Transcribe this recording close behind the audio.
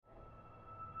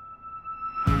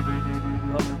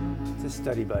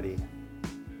Study Buddy,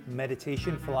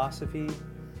 meditation philosophy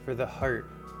for the heart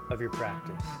of your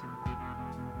practice.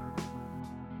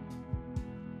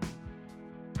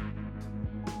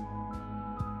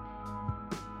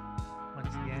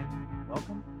 Once again,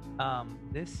 welcome.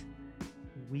 This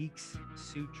week's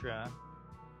sutra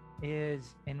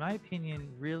is, in my opinion,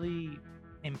 really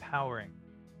empowering.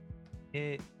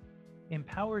 It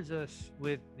empowers us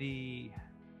with the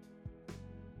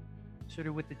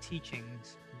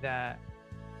teachings that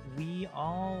we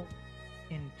all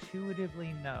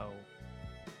intuitively know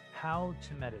how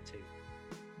to meditate.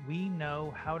 We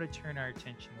know how to turn our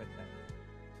attention within.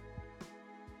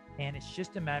 And it's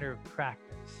just a matter of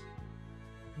practice.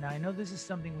 Now, I know this is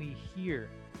something we hear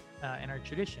in our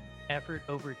tradition: effort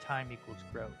over time equals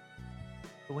growth.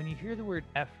 But when you hear the word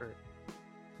effort,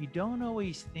 you don't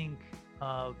always think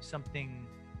of something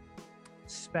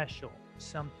special,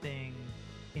 something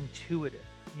intuitive.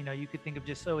 You know, you could think of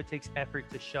just, it takes effort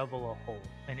to shovel a hole,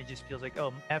 and it just feels like,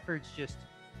 effort's just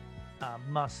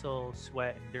muscle,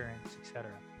 sweat, endurance, etc.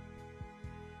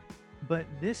 But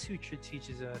this sutra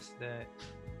teaches us that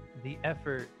the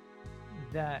effort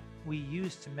that we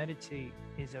use to meditate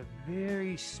is a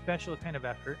very special kind of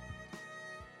effort.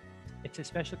 It's a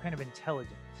special kind of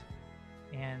intelligence,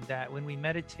 and that when we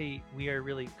meditate, we are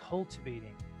really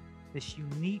cultivating this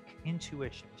unique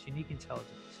intuition, this unique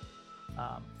intelligence.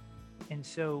 And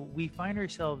so we find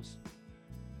ourselves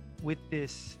with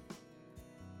this,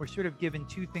 we're sort of given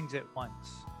two things at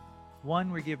once.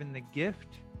 One, we're given the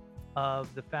gift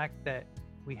of the fact that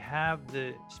we have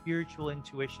the spiritual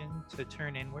intuition to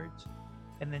turn inwards.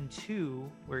 And then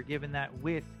two, we're given that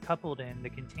coupled in the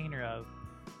container of,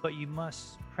 but you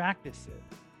must practice it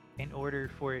in order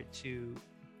for it to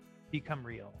become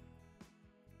real.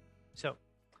 So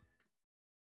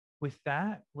with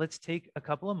that, let's take a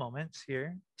couple of moments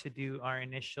here to do our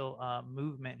initial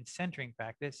movement and centering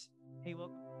practice. Hey,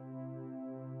 welcome.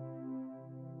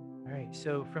 All right,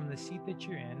 so from the seat that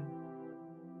you're in,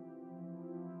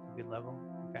 good level.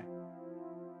 Okay.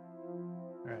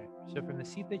 All right, so from the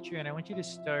seat that you're in, I want you to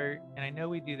start, and I know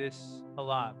we do this a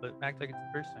lot, but act like it's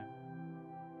the first time.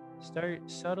 Start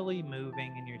subtly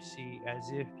moving in your seat as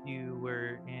if you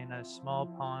were in a small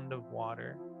pond of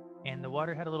water, and the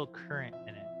water had a little current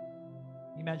in it.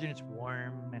 Imagine it's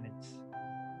warm and it's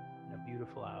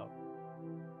beautiful out.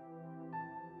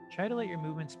 Try to let your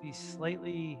movements be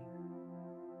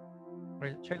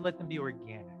try to let them be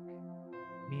organic,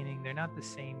 meaning they're not the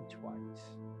same twice.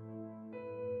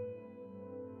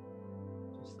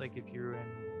 Just like if you're in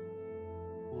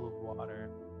a pool of water.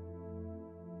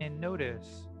 And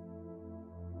notice,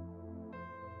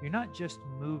 you're not just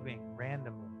moving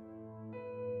randomly.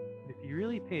 If you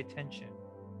really pay attention,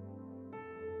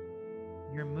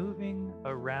 you're moving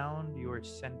around your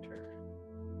center.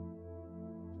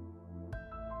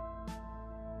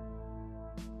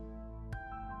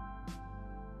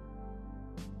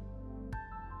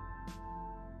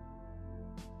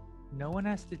 No one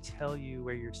has to tell you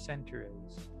where your center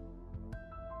is.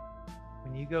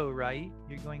 When you go right,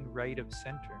 you're going right of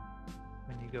center.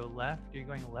 When you go left, you're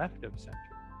going left of center.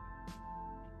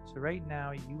 So right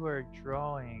now you are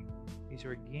drawing these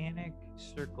organic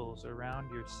circles around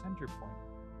your center point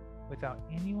without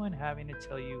anyone having to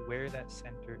tell you where that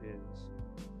center is.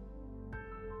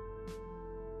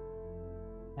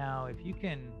 Now, if you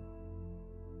can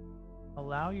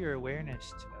allow your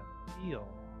awareness to feel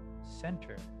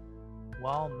center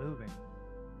while moving,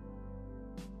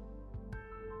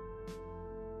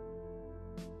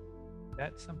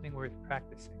 that's something worth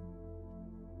practicing.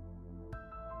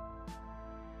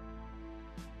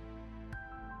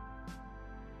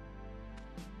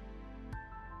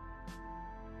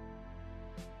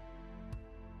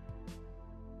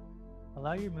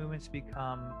 Allow your movements to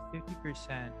become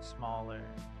 50% smaller,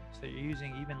 so you're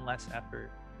using even less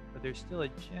effort, but there's still a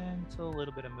gentle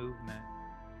little bit of movement.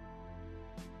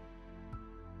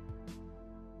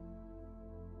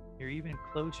 You're even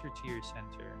closer to your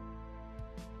center.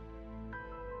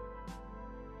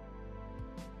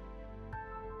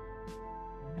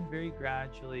 And then very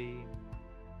gradually,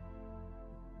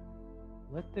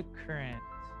 let the current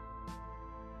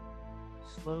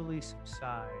slowly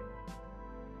subside,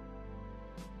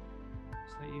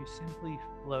 so that you simply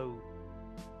float,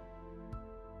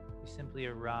 you simply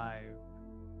arrive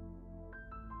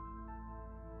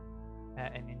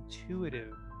at an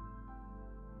intuitive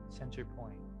center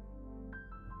point,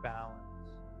 balance.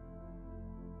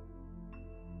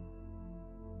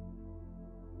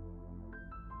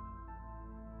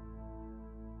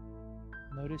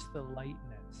 Notice the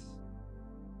lightness.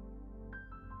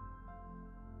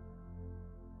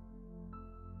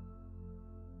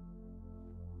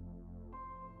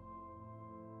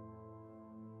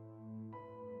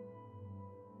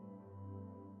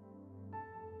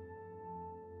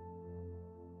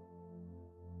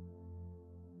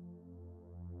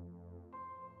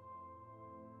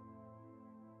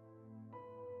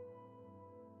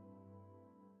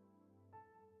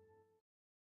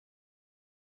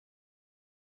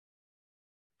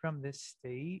 from this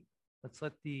state, let's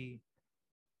let the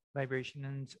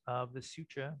vibrations of the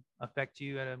sutra affect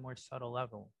you at a more subtle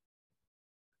level.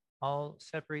 I'll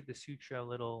separate the sutra a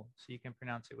little so you can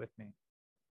pronounce it with me.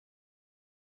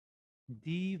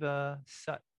 Diva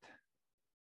Sat,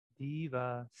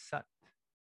 Diva Sat,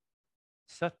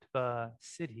 Sattva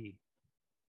Siddhi,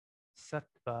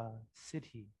 Sattva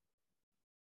Siddhi.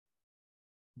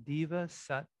 Diva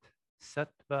Sat,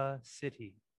 Sattva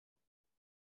Siddhi.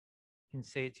 You can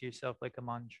say it to yourself like a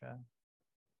mantra.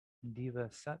 Diva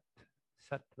Sat,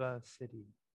 Sattva Siddhi.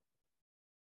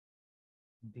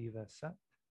 Diva Sat,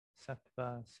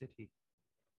 Sattva Siddhi.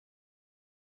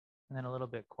 And then a little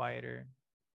bit quieter.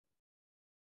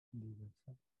 Diva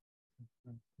Sat,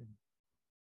 Sattva Siddhi.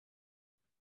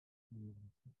 Diva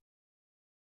Sat.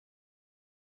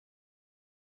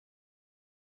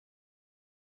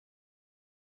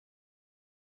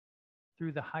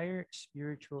 Through the higher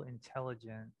spiritual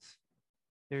intelligence,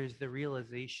 there's the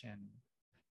realization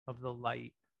of the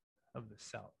light of the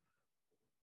self.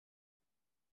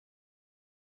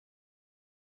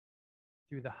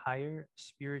 Through the higher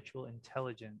spiritual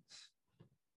intelligence,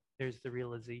 there's the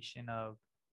realization of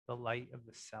the light of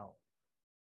the self.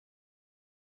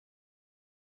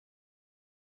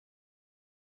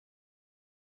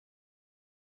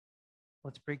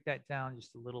 Let's break that down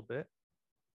just a little bit.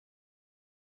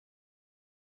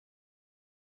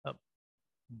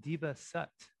 Diva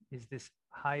Sat is this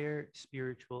higher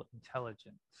spiritual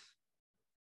intelligence.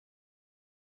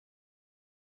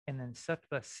 And then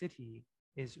Sattva Siddhi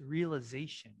is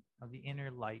realization of the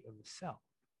inner light of the self.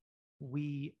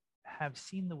 We have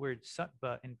seen the word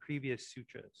Sattva in previous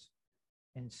sutras.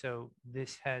 And so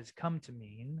this has come to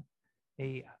mean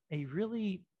a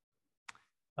really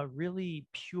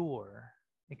pure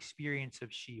experience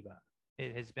of Shiva.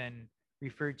 It has been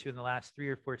referred to in the last 3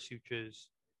 or 4 sutras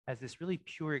as this really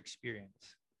pure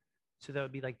experience. So that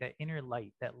would be like that inner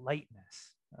light, that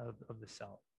lightness of the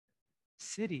self.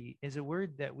 Siddhi is a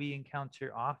word that we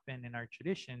encounter often in our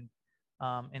tradition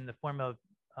in the form of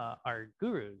our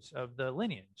gurus of the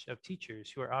lineage of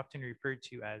teachers who are often referred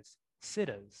to as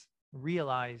siddhas,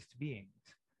 realized beings.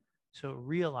 So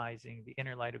realizing the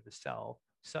inner light of the self,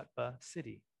 sattva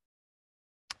siddhi.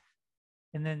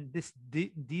 And then this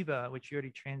diva, which you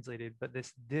already translated, but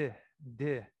this di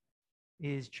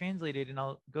is translated, and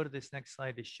I'll go to this next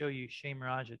slide to show you Shem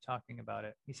Raja talking about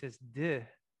it. He says di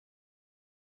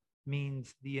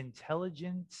means the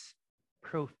intelligence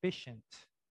proficient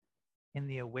in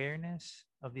the awareness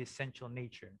of the essential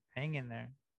nature. Hang in there.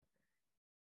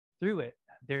 Through it,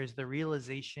 there's the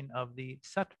realization of the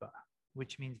sattva,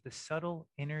 which means the subtle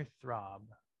inner throb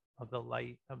of the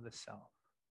light of the self.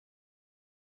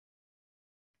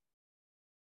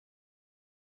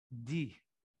 Di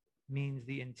means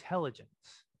the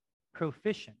intelligence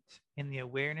proficient in the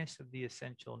awareness of the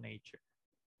essential nature.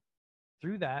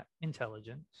 Through that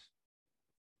intelligence,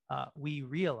 we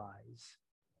realize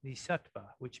the sattva,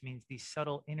 which means the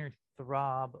subtle inner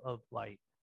throb of light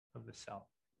of the self.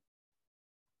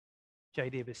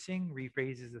 Jayadeva Singh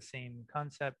rephrases the same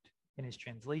concept in his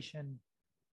translation.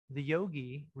 The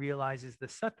yogi realizes the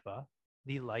sattva,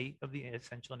 the light of the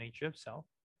essential nature of self,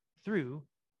 through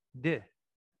di,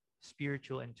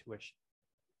 spiritual intuition.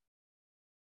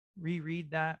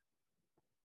 Reread that.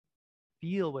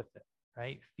 Feel with it,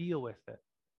 right? Feel with it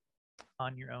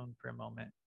on your own for a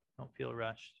moment. Don't feel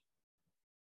rushed.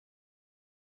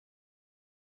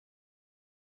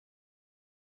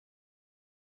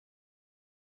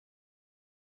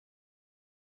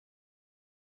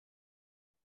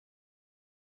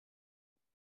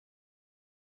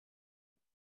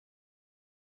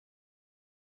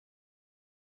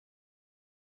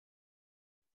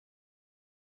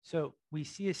 So we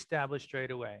see established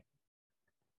right away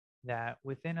that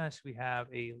within us we have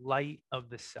a light of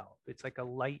the self. It's like a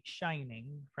light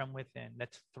shining from within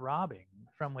that's throbbing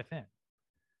from within.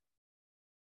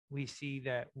 We see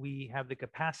that we have the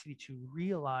capacity to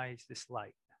realize this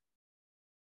light.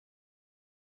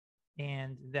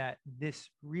 And that this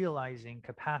realizing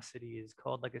capacity is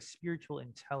called like a spiritual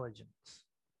intelligence.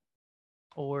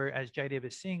 Or as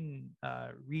Jayadeva Singh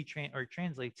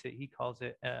translates it, he calls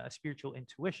it a spiritual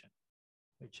intuition,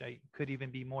 which could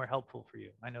even be more helpful for you.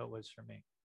 I know it was for me.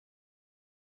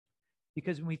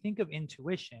 Because when we think of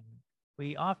intuition,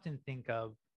 we often think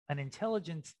of an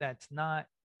intelligence that's not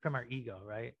from our ego,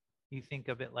 right? You think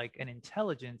of it like an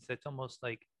intelligence that's almost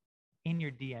like in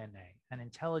your DNA, an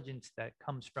intelligence that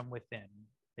comes from within,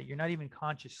 that you're not even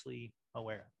consciously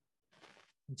aware of.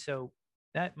 And so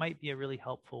that might be a really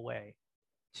helpful way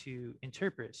to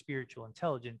interpret spiritual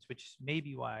intelligence, which may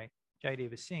be why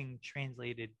Jayadeva Singh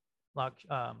translated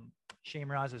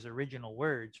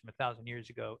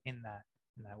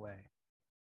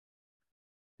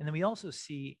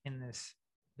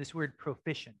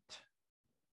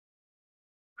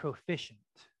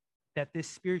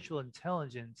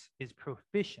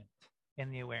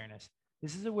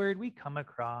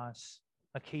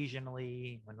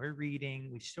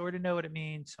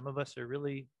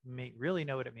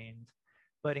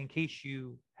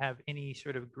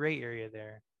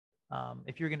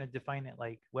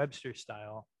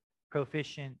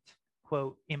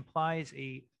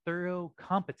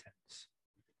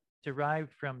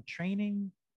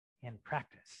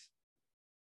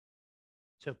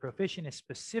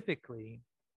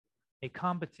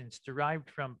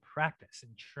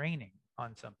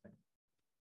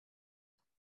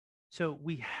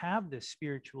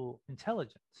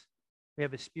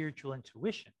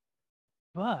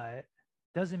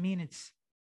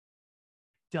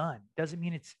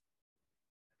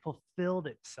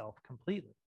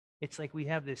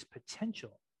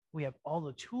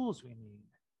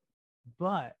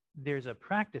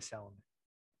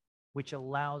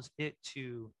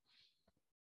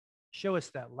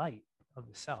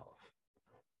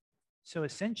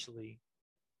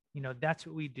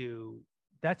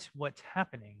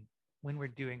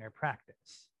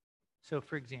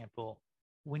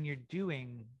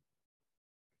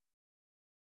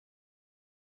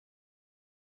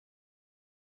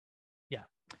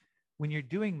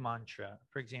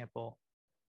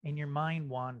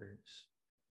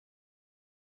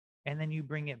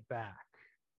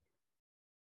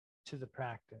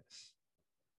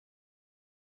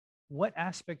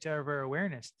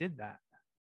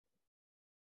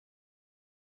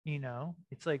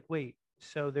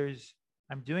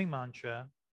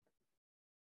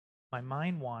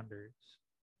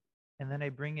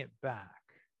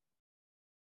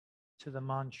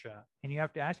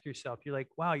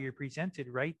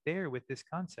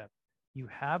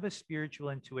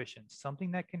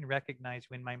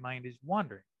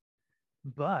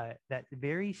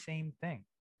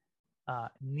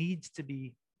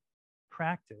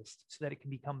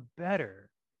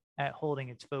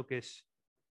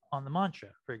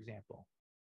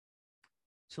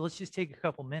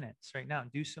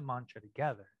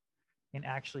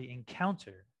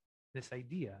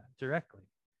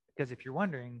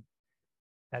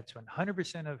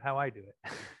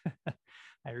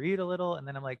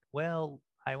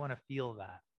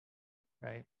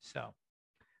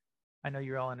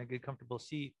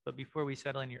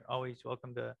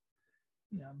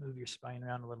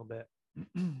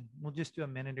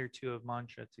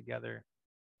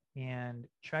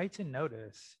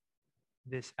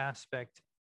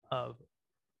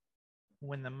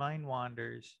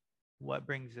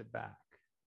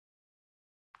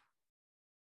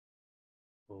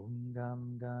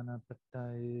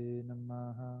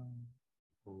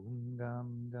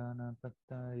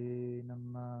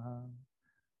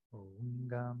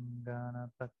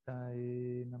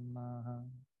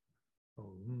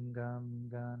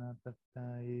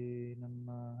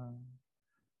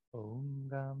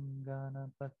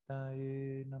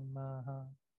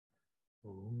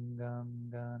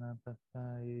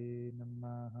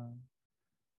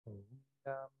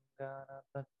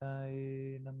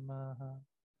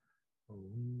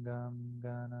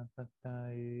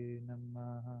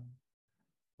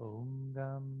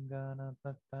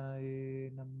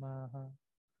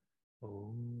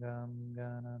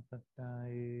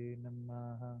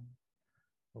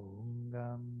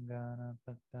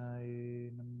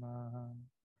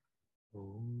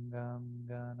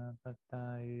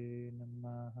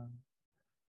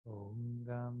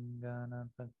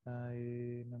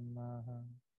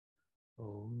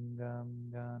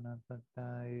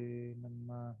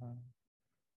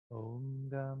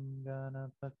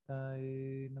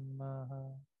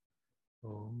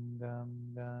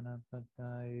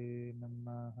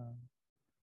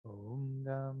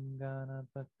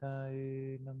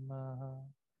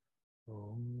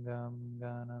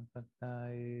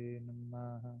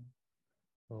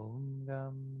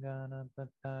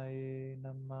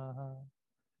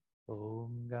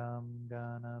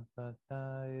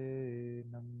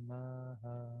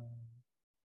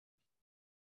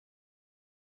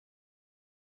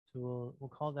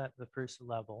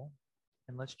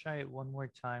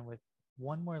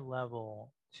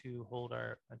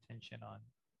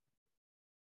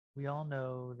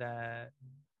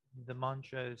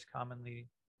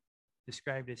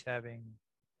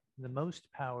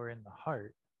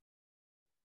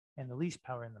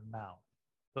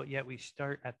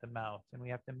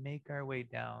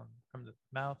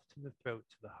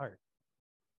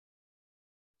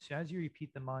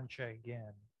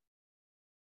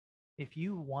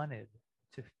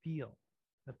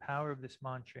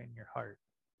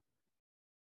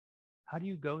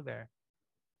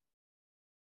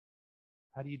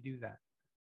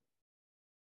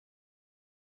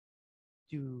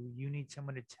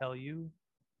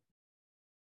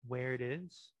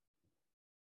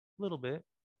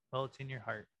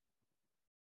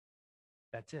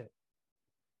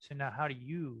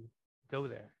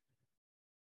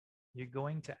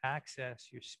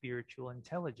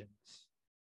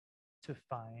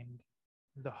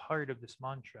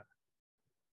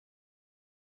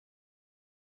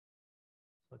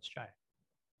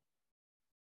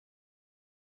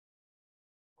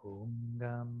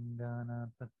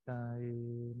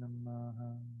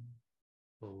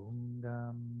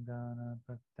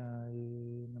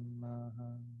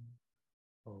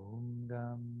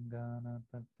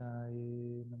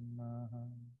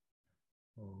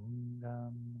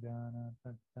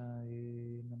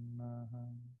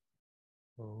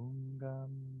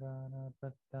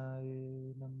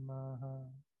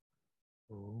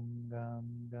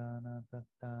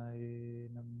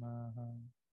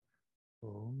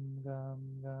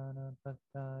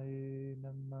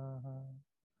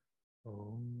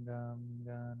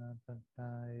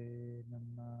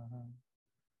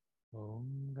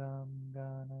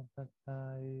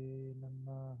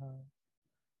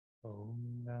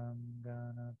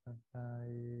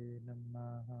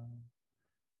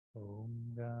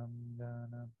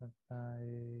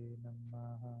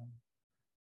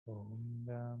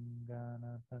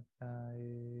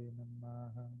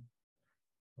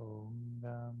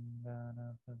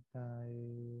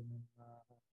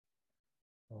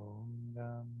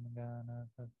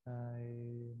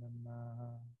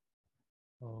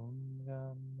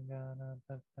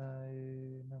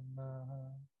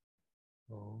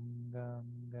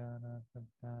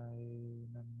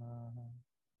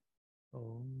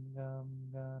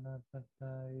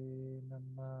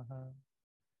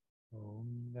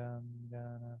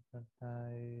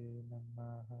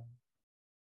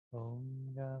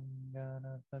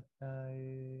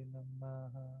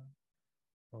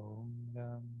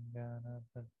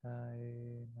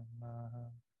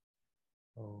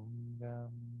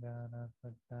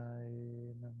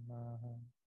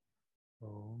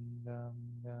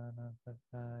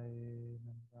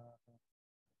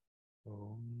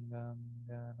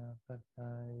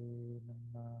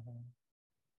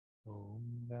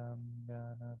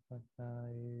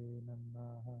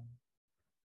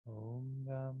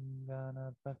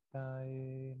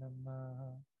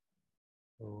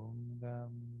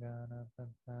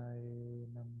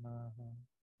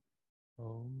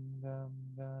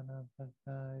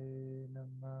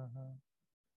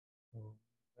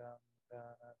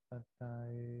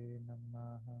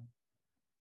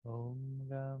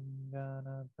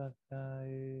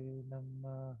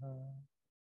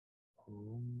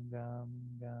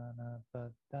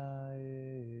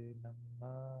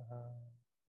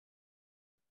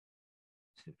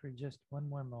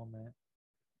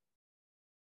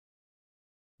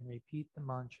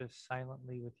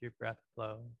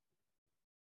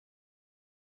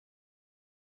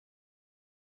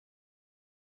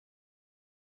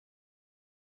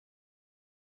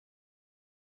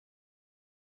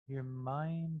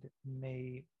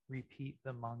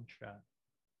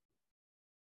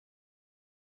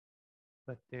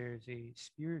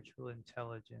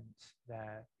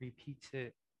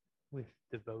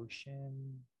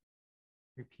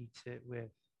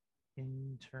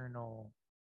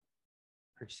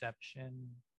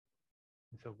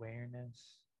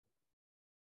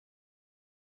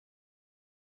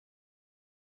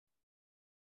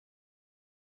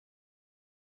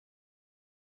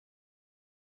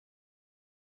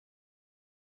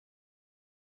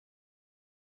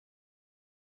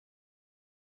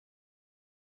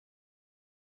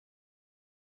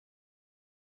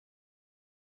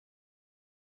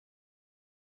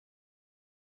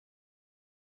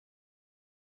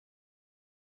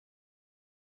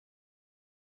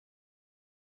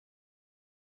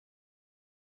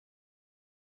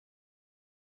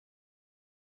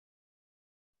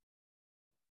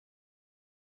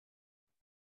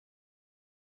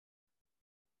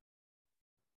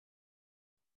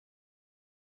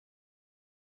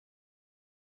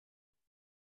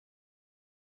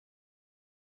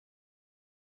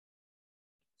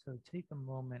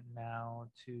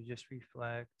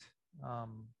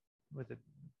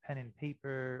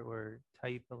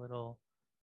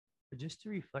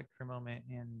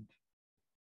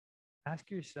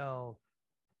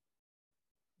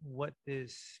what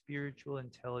this spiritual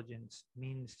intelligence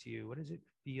means to you. What does it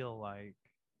feel like?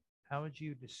 How would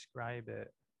you describe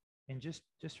it? And just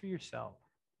for yourself,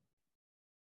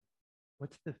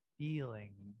 what's the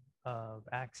feeling of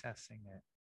accessing it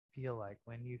feel like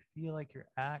when you feel like you're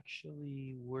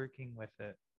actually working with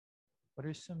it? What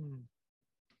are some,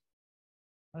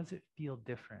 how does it feel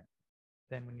different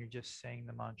than when you're just saying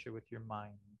the mantra with your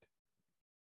mind?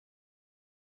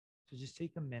 So just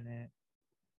take a minute.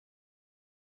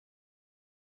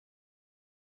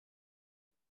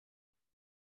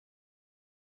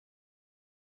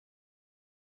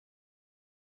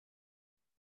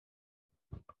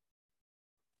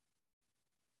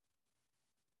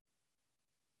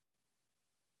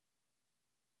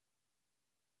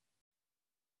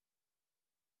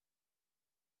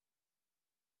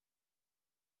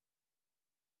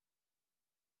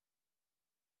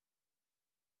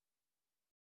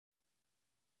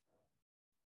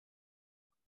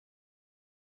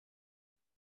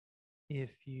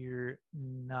 If you're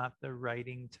not the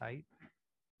writing type,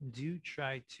 do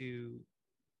try to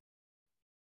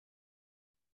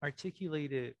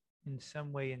articulate it in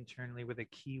some way internally with a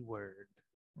keyword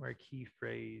or a key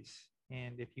phrase.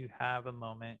 And if you have a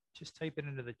moment, just type it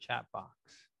into the chat box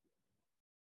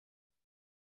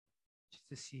just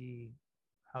to see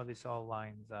how this all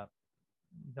lines up.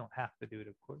 You don't have to do it,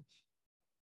 of course.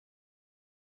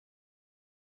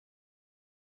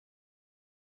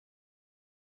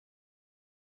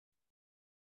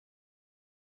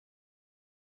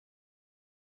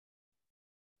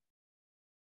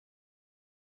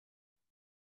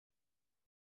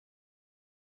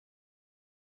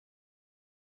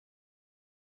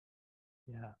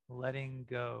 Yeah, letting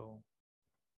go,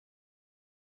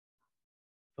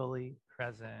 fully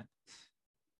present,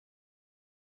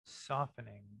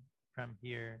 softening from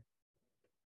here.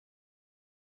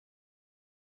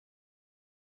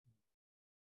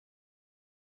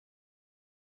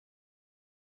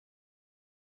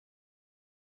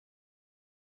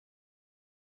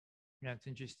 Yeah, it's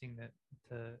interesting that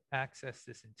to access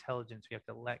this intelligence, we have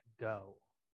to let go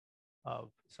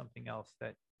of something else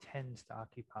that tends to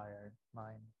occupy our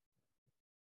mind.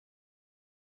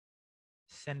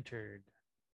 Centered,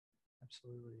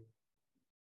 absolutely.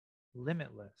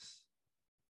 Limitless.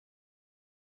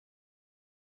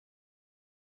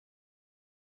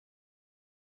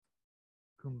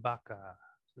 Kumbhaka.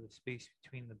 So the space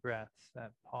between the breaths,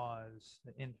 that pause,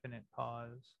 the infinite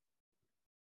pause.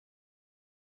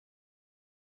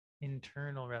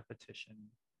 Internal repetition.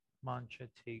 Mantra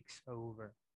takes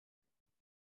over.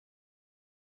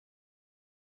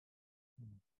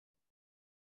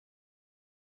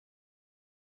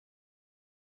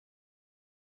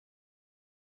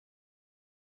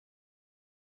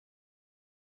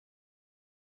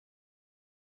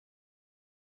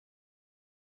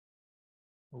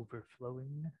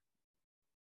 Overflowing.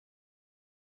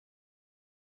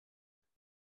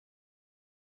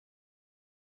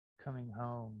 Coming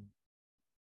home.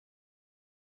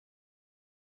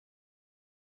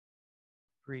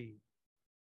 Free.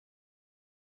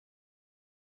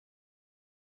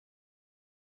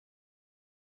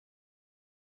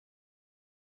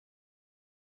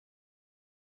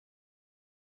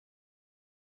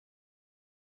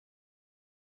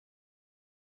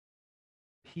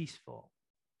 Peaceful.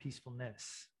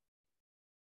 Peacefulness.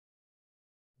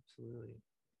 Absolutely.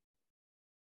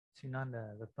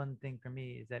 Sunanda, the fun thing for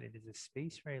me is that it is a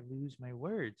space where I lose my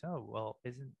words. Oh, well,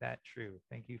 isn't that true?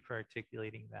 Thank you for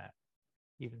articulating that.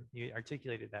 Even you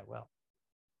articulated that well,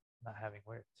 not having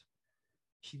words.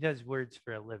 She does words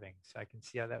for a living, so I can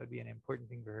see how that would be an important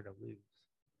thing for her to lose.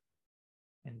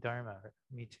 And Dharma,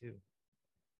 me too.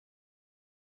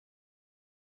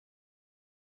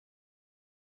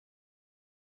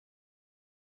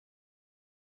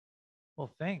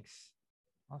 Well, thanks.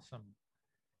 Awesome.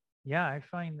 Yeah, I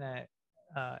find that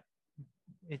uh,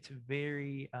 it's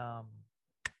very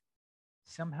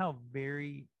somehow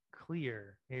very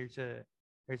clear. There's a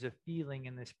feeling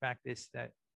in this practice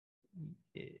that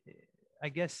eh, I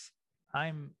guess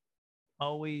I'm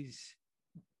always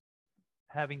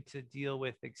having to deal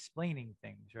with explaining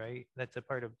things, right? That's a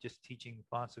part of just teaching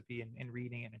philosophy and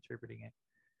reading and interpreting it.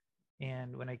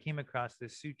 And when I came across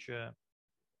this sutra,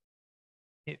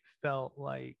 it felt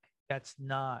like that's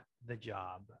not the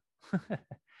job.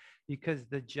 Because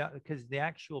the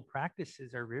actual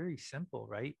practices are very simple,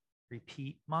 right?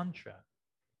 Repeat mantra,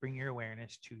 bring your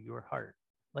awareness to your heart.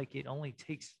 Like it only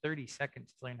takes 30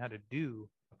 seconds to learn how to do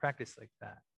a practice like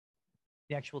that.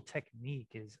 The actual technique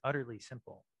is utterly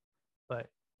simple, but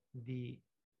the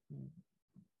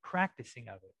practicing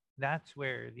of it, that's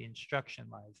where the instruction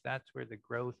lies. That's where the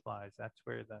growth lies. That's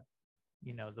where the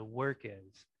the work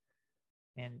is,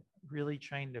 and really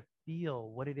trying to feel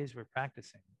what it is we're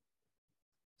practicing.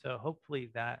 So hopefully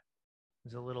that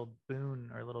was a little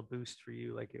boon or a little boost for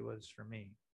you, like it was for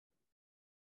me.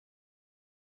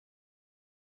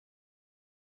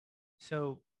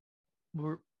 So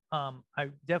we're I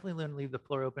definitely want to leave the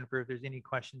floor open for if there's any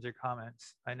questions or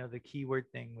comments. I know the keyword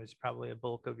thing was probably a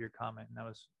bulk of your comment, and that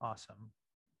was awesome.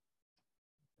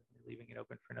 Leaving it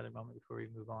open for another moment before we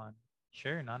move on.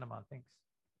 Sure, Nanama, thanks.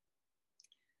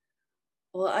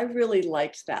 Well, I really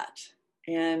liked that.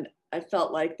 And I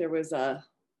felt like there was a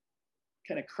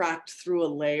kind of cracked through a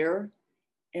layer.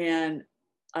 And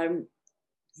I'm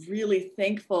really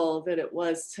thankful that it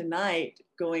was tonight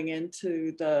going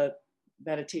into the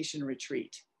meditation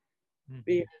retreat,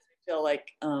 because I feel like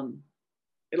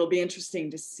it'll be interesting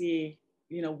to see,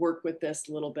 work with this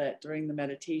a little bit during the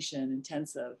meditation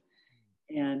intensive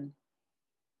and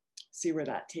see where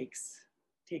that takes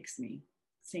me,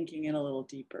 sinking in a little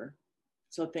deeper.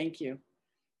 So thank you.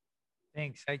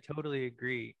 Thanks. I totally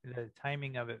agree. The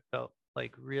timing of it felt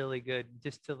like really good.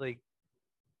 Just to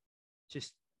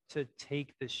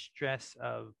take the stress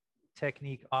of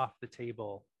technique off the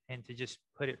table and to just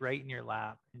put it right in your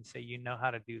lap and say, you know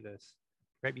how to do this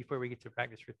right before we get to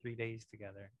practice for 3 days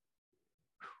together.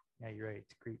 Yeah, you're right.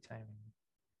 It's great timing.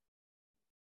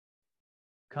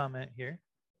 Comment here.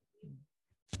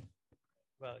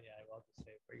 Well, yeah, I will just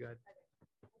say it. Very good.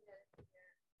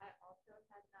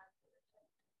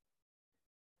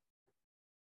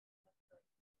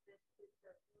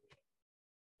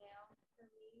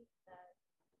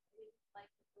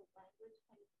 Language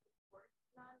kind of supports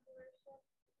non-doership.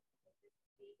 Like this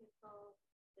vehicle,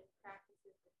 this practice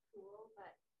is the tool,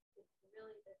 but it's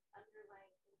really this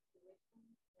underlying intuition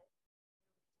that really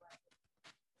what is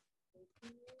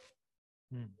making you.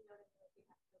 You know what I mean? Like you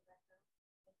have to let go.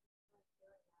 And just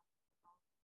really feeling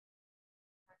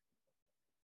that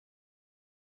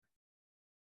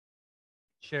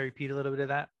Should I repeat a little bit of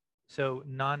that? So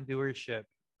non-doership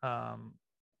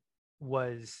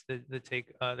was the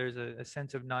take. There's a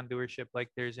sense of non-doership, like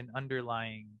there's an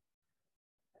underlying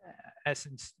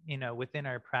essence, within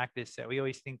our practice that we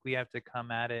always think we have to come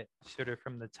at it sort of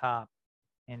from the top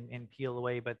and peel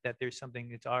away, but that there's something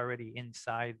that's already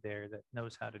inside there that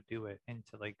knows how to do it, and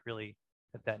to like really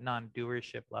at that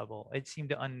non-doership level. It seemed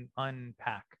to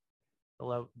unpack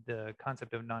the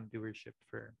concept of non-doership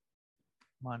for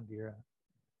Manvira.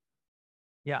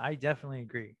 Yeah, I definitely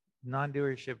agree.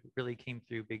 Non-doership really came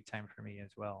through big time for me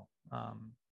as well,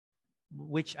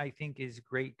 which I think is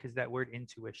great because that word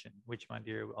intuition, which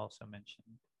Mandira also mentioned,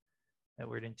 that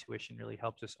word intuition really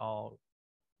helps us all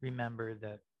remember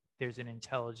that there's an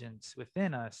intelligence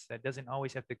within us that doesn't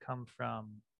always have to come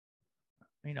from,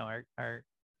 our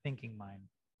thinking mind.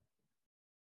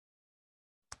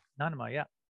 Nanama, yeah.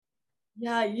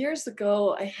 Yeah, years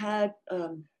ago, I had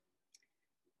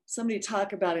somebody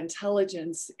talk about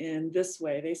intelligence in this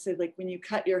way. They said, like, when you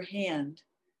cut your hand,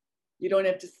 you don't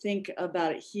have to think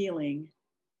about it healing.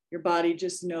 Your body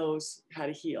just knows how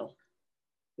to heal,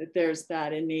 that there's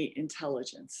that innate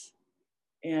intelligence.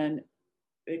 And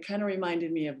it kind of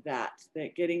reminded me of that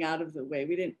getting out of the way.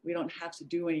 We don't have to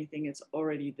do anything. It's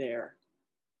already there.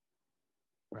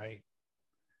 Right.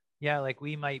 Yeah, like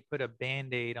we might put a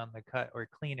Band-Aid on the cut or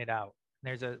clean it out.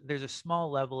 There's a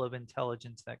small level of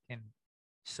intelligence that can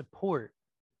support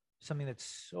something that's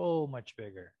so much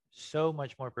bigger, so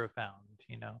much more profound.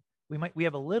 We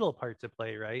have a little part to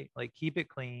play, right? Like keep it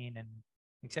clean and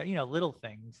except little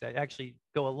things that actually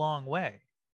go a long way.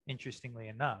 Interestingly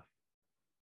enough,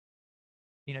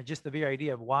 just the very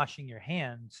idea of washing your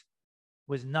hands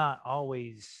was not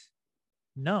always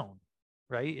known,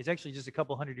 right? It's actually just a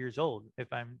couple hundred years old,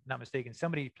 if I'm not mistaken.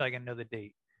 Somebody probably gonna know the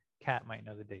date. Kat might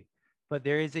know the date, but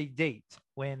there is a date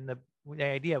when the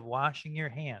idea of washing your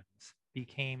hands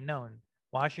became known.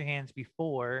 Wash your hands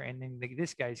before, and in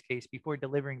this guy's case, before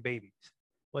delivering babies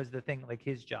was the thing. Like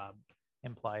his job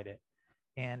implied it,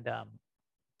 and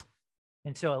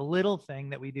so a little thing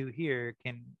that we do here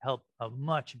can help a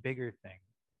much bigger thing,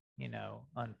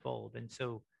 unfold. And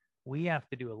so we have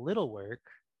to do a little work.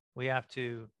 We have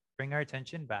to bring our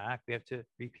attention back. We have to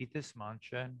repeat this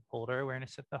mantra and hold our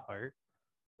awareness at the heart.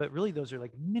 But really, those are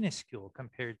like minuscule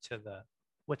compared to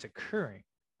what's occurring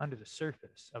under the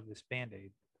surface of this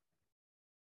Band-Aid.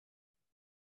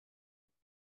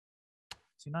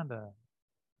 Sunanda.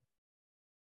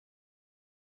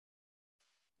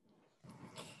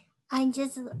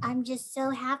 I'm just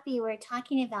so happy we're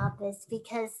talking about this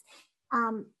because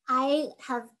I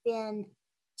have been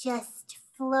just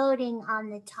floating on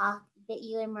the talk that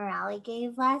you and Morale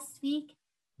gave last week.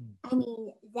 Mm, I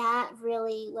mean, that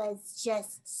really was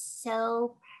just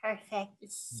so perfect.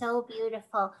 It's mm, so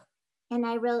beautiful. And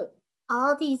I wrote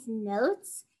all these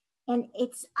notes, and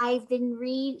I've been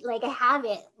like I have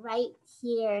it right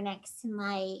here next to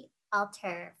my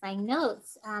altar, my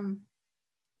notes,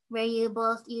 where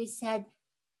you said,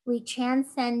 we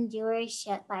transcend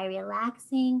doership by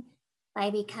relaxing, by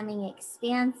becoming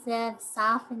expansive,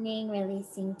 softening,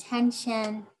 releasing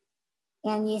tension.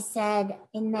 And you said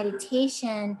in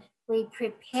meditation, we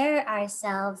prepare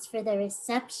ourselves for the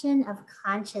reception of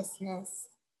consciousness.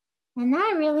 And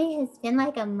that really has been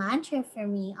like a mantra for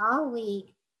me all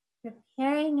week,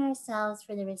 preparing ourselves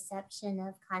for the reception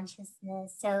of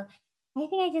consciousness. So I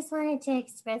think I just wanted to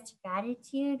express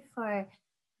gratitude for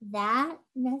that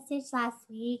message last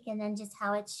week and then just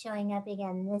how it's showing up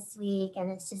again this week.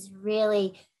 And it's just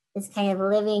really this kind of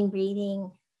living,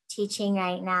 breathing teaching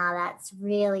right now that's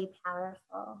really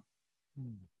powerful.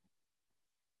 mm.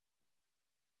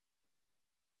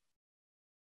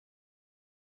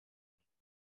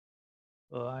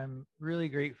 Well, I'm really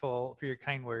grateful for your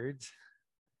kind words.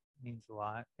 It means a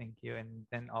lot. Thank you. And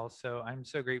then also, I'm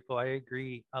so grateful. I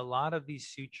agree. A lot of these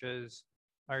sutras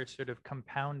are sort of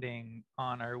compounding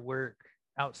on our work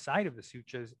outside of the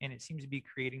sutras, and it seems to be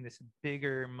creating this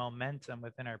bigger momentum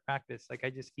within our practice. Like I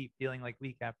just keep feeling like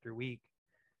week after week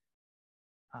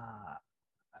uh,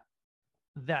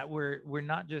 that we're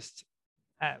not just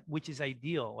which is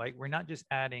ideal. Like we're not just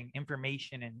adding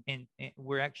information and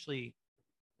we're actually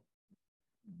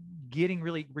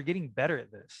we're getting better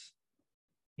at this.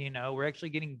 We're actually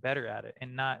getting better at it,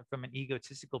 and not from an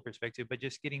egotistical perspective, but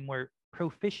just getting more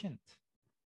proficient.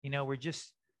 We're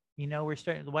just we're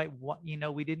starting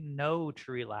to we didn't know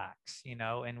to relax,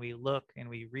 and we look and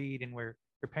we read and we're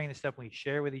preparing the stuff and we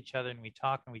share with each other and we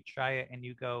talk and we try it, and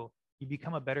you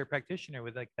become a better practitioner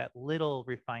with like that little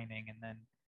refining. And then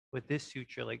with this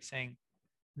sutra, like saying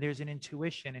there's an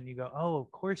intuition, and you go, oh,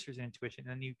 of course there's an intuition,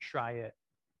 and then you try it,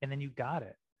 and then you got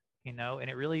it. And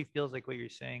it really feels like what you're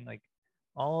saying, like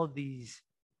all of these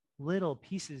little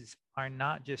pieces are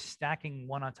not just stacking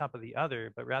one on top of the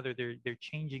other, but rather they're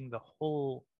changing the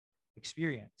whole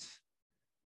experience,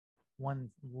 one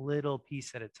little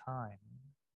piece at a time.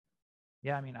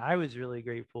 Yeah, I mean, I was really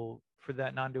grateful for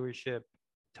that non-doership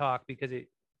talk because it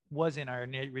wasn't our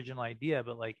original idea,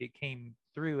 but like it came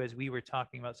through as we were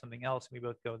talking about something else, and we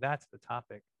both go, that's the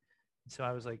topic. And so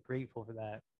I was like grateful for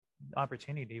that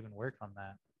opportunity to even work on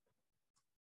that.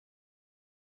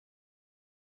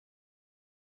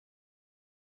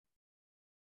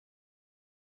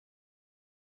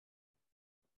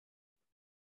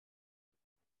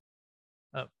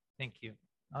 Oh, thank you.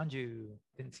 Anju,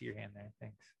 didn't see your hand there.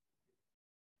 Thanks.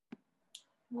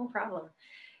 No problem.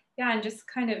 Yeah, and just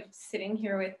kind of sitting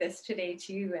here with this today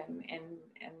too, and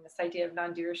this idea of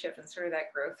non-doership and sort of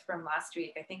that growth from last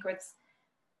week. I think what's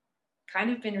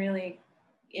kind of been really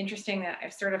interesting that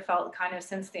I've sort of felt kind of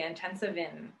since the intensive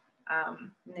in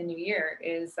the new year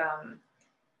is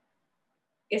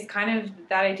kind of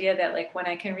that idea that like when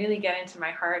I can really get into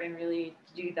my heart and really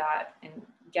do that and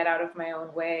get out of my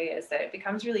own way, is that it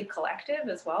becomes really collective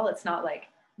as well. It's not like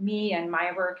me and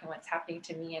my work and what's happening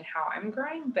to me and how I'm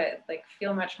growing, but like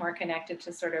feel much more connected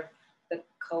to sort of the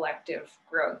collective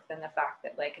growth, and the fact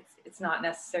that like it's not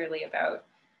necessarily about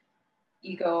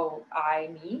ego,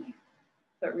 I, me,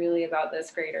 but really about this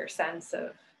greater sense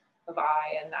of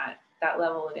I, and that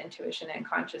level of intuition and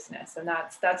consciousness. And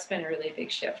that's been a really big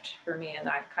shift for me, and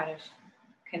that kind of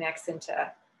connects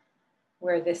into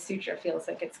where this sutra feels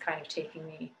like it's kind of taking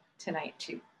me tonight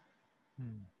too.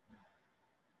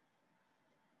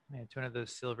 Yeah, it's one of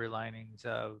those silver linings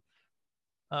of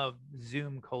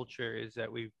Zoom culture, is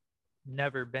that we've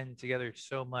never been together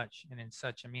so much and in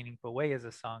such a meaningful way as a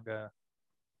sangha.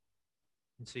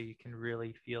 And so you can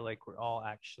really feel like we're all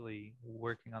actually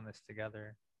working on this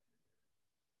together.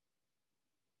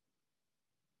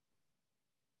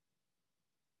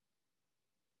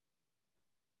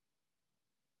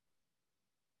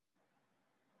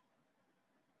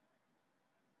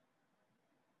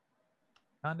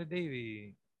 Kanda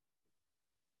Devi.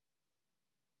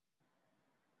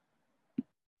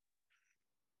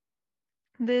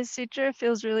 The sutra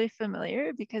feels really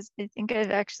familiar because I think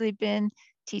I've actually been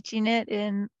teaching it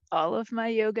in all of my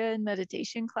yoga and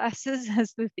meditation classes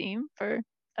as the theme for,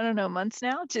 I don't know, months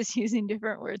now, just using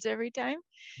different words every time.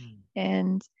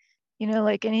 And,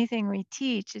 like anything we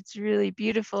teach, it's really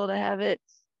beautiful to have it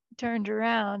turned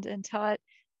around and taught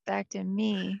back to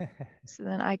me so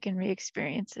then I can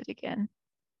re-experience it again.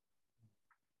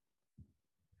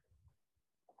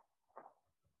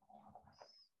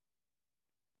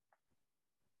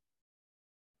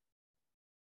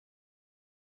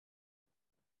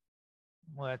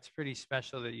 Well, that's pretty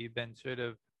special that you've been sort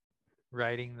of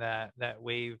riding that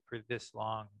wave for this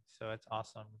long. So it's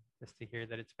awesome just to hear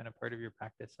that it's been a part of your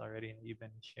practice already and you've been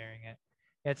sharing it.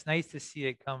 Yeah, it's nice to see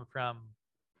it come from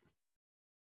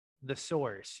the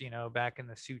source, back in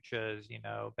the sutras,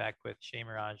 back with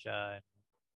Shamaraja,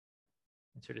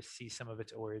 and sort of see some of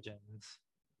its origins.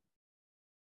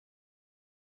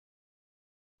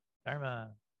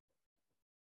 Dharma.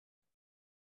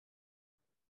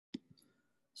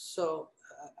 So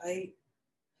I,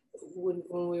 when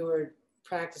we were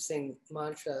practicing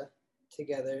mantra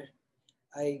together,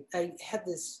 I had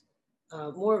this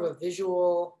more of a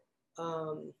visual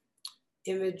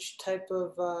image type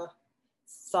of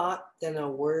thought than a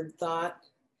word thought.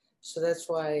 So that's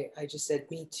why I just said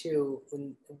me too,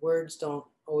 when words don't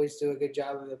always do a good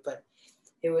job of it. But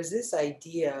it was this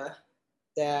idea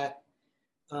that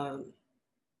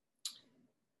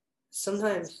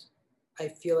sometimes I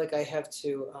feel like I have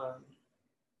to,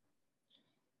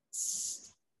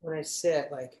 when I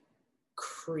sit, like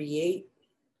create,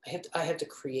 I have to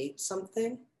create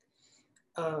something.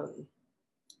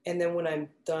 And then when I'm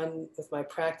done with my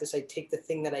practice, I take the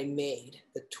thing that I made,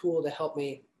 the tool to help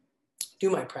me do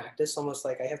my practice, almost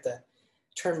like I have to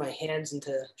turn my hands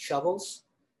into shovels.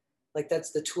 Like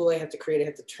that's the tool I have to create. I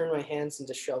have to turn my hands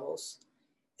into shovels.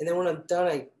 And then when I'm done,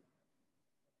 I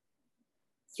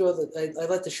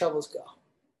let the shovels go.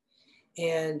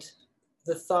 And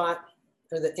the thought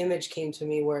or the image came to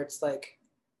me where it's like,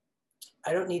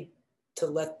 I don't need to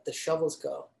let the shovels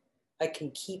go. I can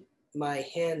keep my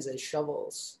hands as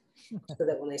shovels so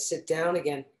that when I sit down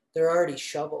again, they're already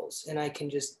shovels and I can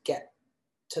just get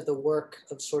to the work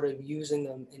of sort of using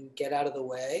them and get out of the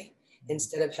way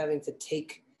instead of having to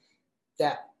take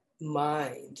that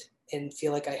mind and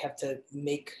feel like I have to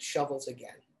make shovels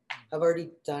again. I've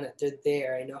already done it. They're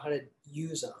there. I know how to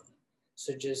use them.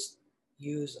 So just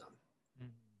use them.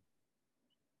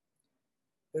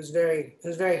 It was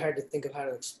very hard to think of how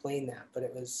to explain that, but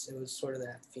it was sort of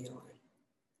that feeling.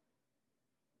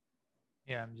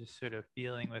 Yeah, I'm just sort of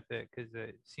feeling with it because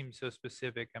it seems so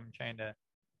specific. I'm trying to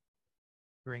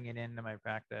bring it into my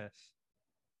practice.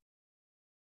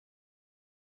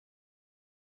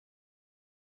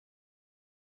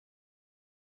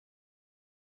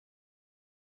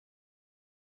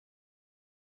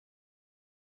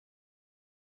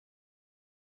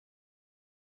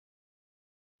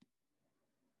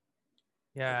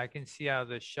 Yeah, I can see how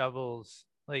the shovels,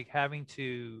 like having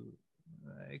to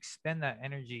expend that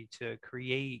energy to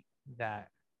create that,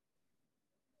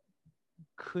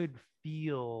 could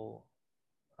feel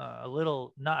a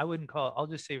little, not, I wouldn't call it, I'll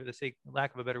just say for the sake,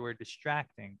 lack of a better word,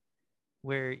 distracting,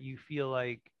 where you feel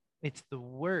like it's the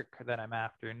work that I'm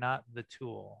after, not the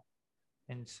tool.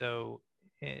 And so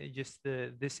just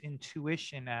this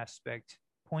intuition aspect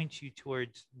points you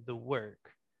towards the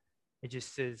work. It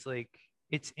just says like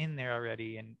it's in there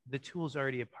already and the tool's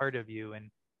already a part of you,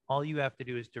 and all you have to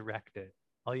do is direct it.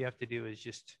 All you have to do is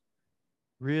just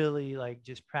really like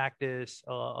just practice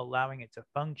allowing it to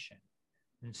function.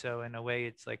 And so in a way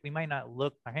it's like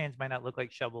our hands might not look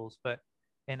like shovels, but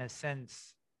in a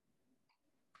sense,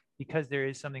 because there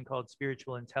is something called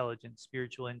spiritual intelligence,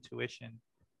 spiritual intuition,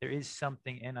 there is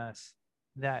something in us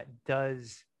that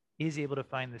is able to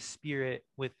find the spirit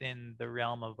within the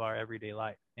realm of our everyday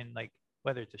life. And like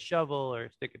whether it's a shovel or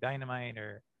a stick of dynamite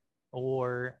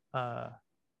or a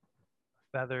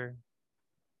feather,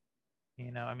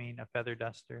 a feather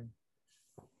duster,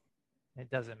 it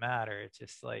doesn't matter. It's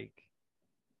just like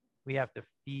we have to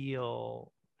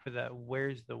feel for that,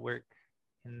 where's the work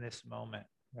in this moment,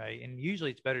 right? And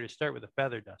usually it's better to start with a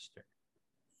feather duster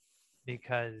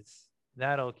because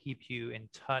that'll keep you in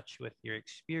touch with your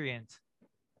experience,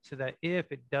 so that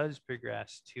if it does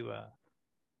progress to a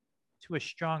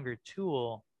stronger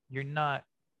tool, you're not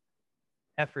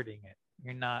efforting it,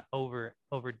 you're not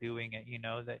overdoing it,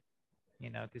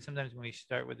 because sometimes when we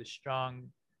start with a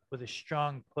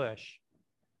strong push,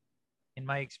 in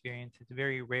my experience it's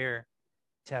very rare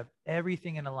to have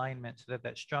everything in alignment so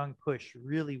that strong push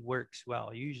really works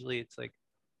well. Usually it's like,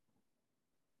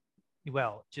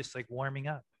 well, just like warming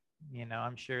up.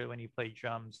 I'm sure when you play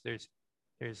drums, there's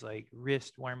like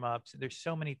wrist warm ups. There's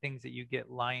so many things that you get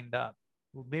lined up,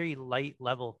 very light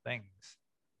level things,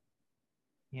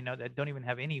 that don't even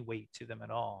have any weight to them at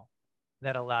all,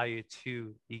 that allow you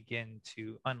to begin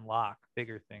to unlock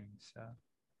bigger things.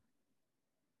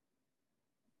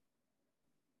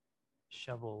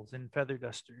 Shovels and feather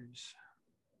dusters,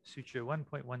 Sutra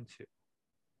 1.12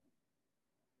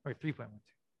 or 3.12.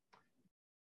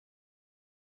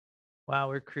 Wow,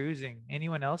 we're cruising.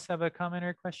 Anyone else have a comment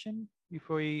or question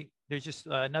before there's just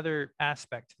another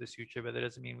aspect to the sutra, but that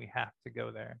doesn't mean we have to go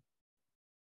there.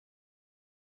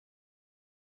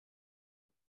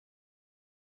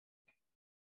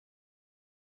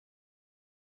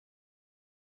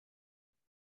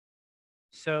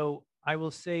 So I will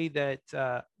say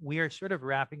that we are sort of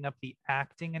wrapping up the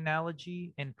acting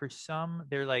analogy. And for some,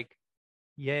 they're like,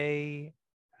 yay,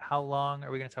 how long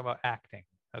are we going to talk about acting?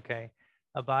 Okay.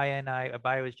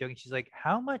 Abaya was joking. She's like,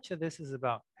 how much of this is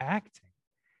about acting?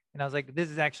 And I was like, this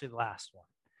is actually the last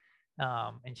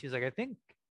one. And she's like, I think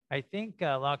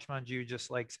Lakshmanju just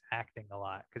likes acting a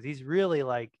lot because he's really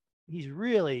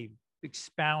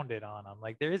expounded on them.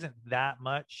 Like there isn't that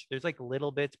much. There's like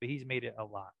little bits, but he's made it a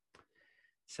lot.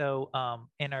 So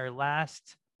in our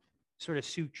last sort of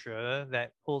sutra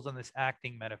that pulls on this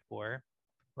acting metaphor,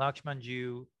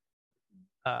 Lakshmanju,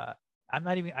 I'm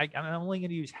only going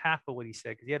to use half of what he said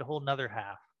because he had a whole nother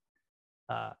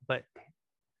half. But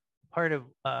part of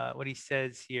what he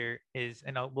says here is,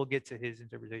 and we'll get to his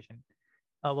interpretation.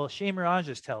 Well,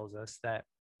 Shaimarajas tells us that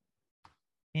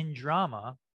in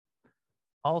drama,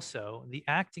 also, the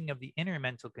acting of the inner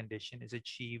mental condition is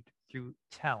achieved through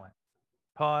talent.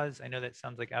 Pause. I know that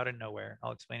sounds like out of nowhere.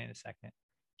 I'll explain in a second.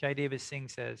 Jai Davis Singh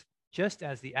says, just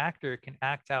as the actor can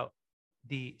act out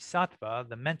the sattva,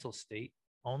 the mental state,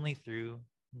 only through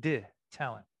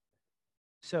talent.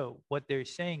 So what they're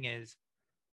saying is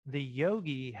the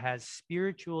yogi has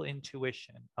spiritual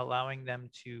intuition, allowing them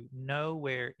to know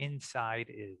where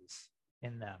inside is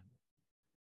in them.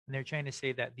 And they're trying to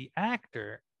say that the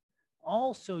actor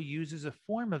also uses a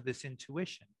form of this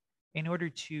intuition in order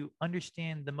to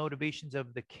understand the motivations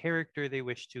of the character they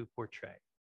wish to portray.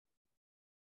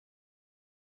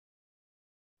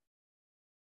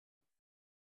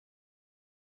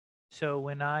 So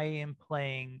when I am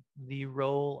playing the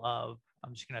role of,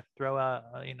 I'm just going to throw out,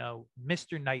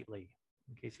 Mr. Knightley,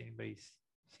 in case anybody's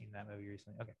seen that movie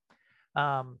recently. Okay.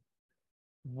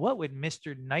 What would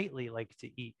Mr. Knightley like to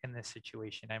eat in this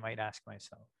situation? I might ask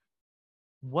myself.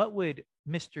 What would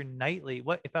Mr. Knightley,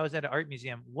 if I was at an art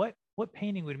museum, what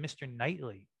painting would Mr.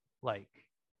 Knightley like?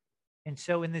 And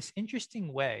so in this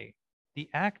interesting way, the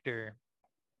actor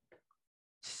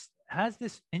has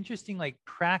this interesting like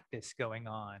practice going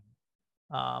on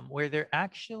where they're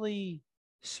actually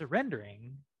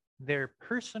surrendering their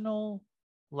personal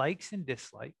likes and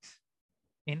dislikes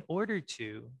in order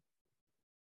to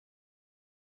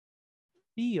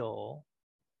feel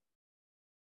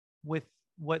with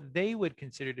what they would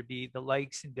consider to be the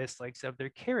likes and dislikes of their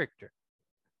character.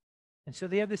 And so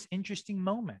they have this interesting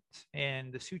moment,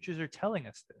 and the sutras are telling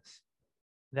us this,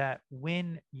 that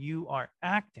when you are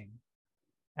acting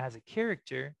as a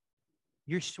character,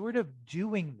 you're sort of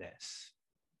doing this.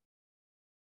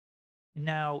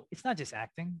 Now, it's not just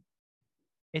acting.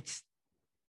 It's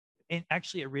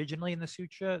actually originally in the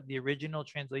sutra, the original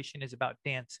translation is about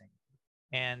dancing,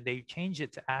 and they changed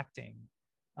it to acting,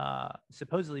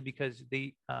 supposedly because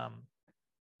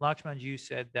Lakshmanju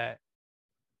said that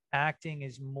acting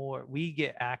is more, we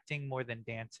get acting more than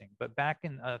dancing. But back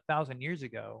in 1,000 years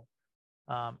ago,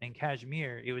 in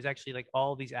Kashmir, it was actually like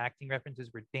all these acting references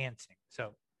were dancing.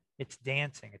 So it's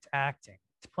dancing, it's acting,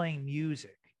 it's playing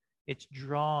music, it's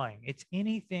drawing, it's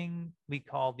anything we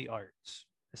call the arts,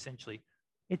 essentially.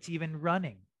 It's even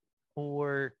running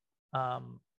or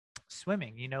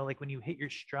swimming, like when you hit your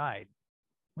stride,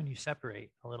 when you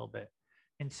separate a little bit.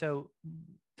 And so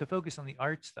to focus on the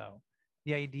arts, though,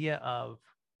 the idea of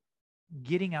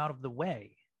getting out of the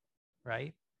way,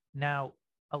 right? Now,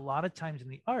 a lot of times in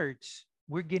the arts,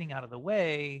 we're getting out of the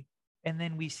way, and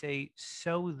then we say,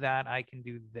 so that I can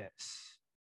do this.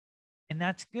 And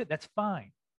that's good. That's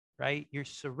fine, right? You're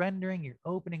surrendering, you're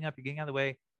opening up, you're getting out of the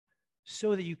way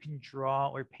so that you can draw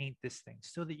or paint this thing,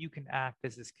 so that you can act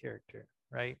as this character,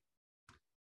 right?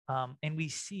 And we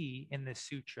see in this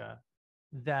sutra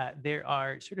that there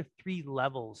are sort of 3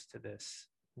 levels to this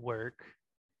work.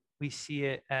 We see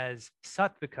it as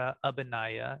sattvika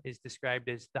abhinaya is described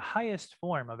as the highest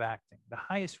form of acting, the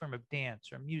highest form of dance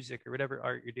or music or whatever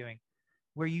art you're doing,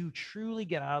 where you truly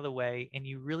get out of the way and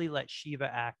you really let Shiva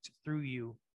act through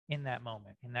you in that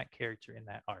moment, in that character, in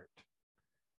that art.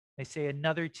 They say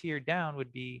another tier down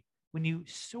would be when you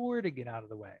sort of get out of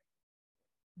the way,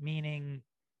 meaning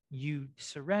you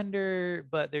surrender,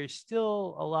 but there's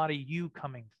still a lot of you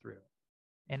coming through.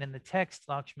 And in the text,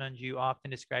 Lakshmanju often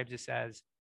describes this as,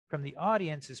 from the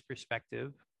audience's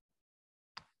perspective,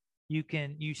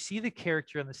 you see the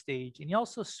character on the stage and you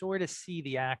also sort of see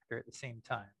the actor at the same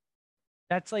time.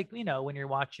 That's like, when you're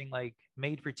watching like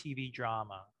made for TV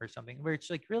drama or something where it's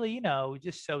like really,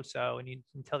 just so, and you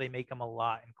until they make them a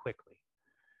lot and quickly.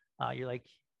 You're like,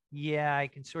 yeah, I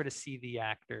can sort of see the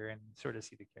actor and sort of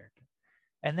see the character.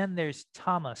 And then there's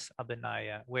tamas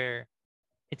abhinaya, where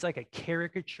it's like a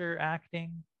caricature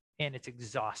acting and it's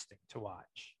exhausting to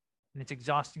watch and it's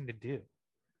exhausting to do.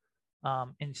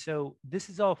 And so this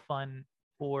is all fun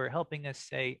or helping us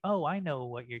say, oh, I know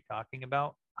what you're talking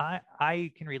about.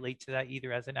 I can relate to that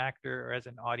either as an actor or as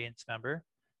an audience member.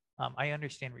 I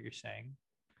understand what you're saying.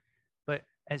 But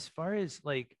as far as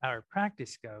like our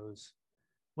practice goes,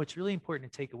 what's really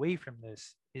important to take away from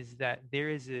this is that there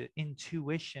is an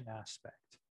intuition aspect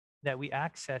that we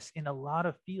access in a lot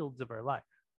of fields of our life,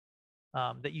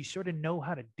 that you sort of know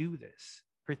how to do this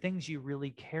for things you really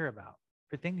care about,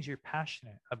 for things you're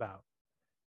passionate about.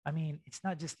 I mean, it's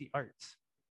not just the arts.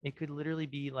 It could literally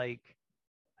be like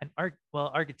an art,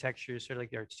 well, architecture is sort of like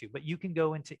the arts too, but you can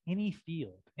go into any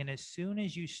field. And as soon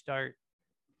as you start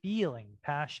feeling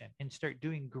passion and start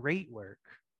doing great work,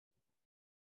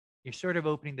 you're sort of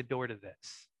opening the door to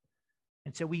this.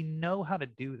 And so we know how to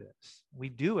do this. We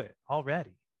do it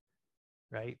already,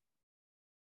 right?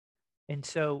 And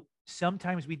so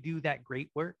sometimes we do that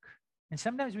great work, and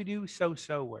sometimes we do so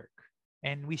work.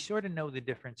 And we sort of know the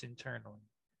difference internally.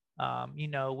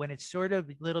 When it's sort of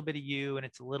a little bit of you and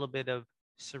it's a little bit of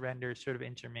surrender, sort of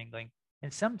intermingling.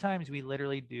 And sometimes we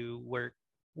literally do work,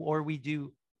 or we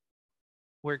do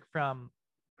work from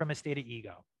a state of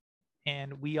ego.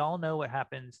 And we all know what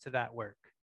happens to that work.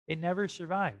 It never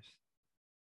survives.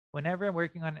 Whenever I'm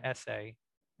working on an essay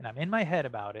and I'm in my head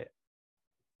about it,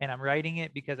 and I'm writing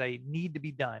it because I need to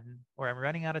be done, or I'm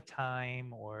running out of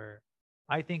time, or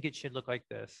I think it should look like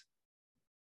this,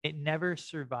 it never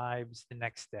survives the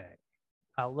next day.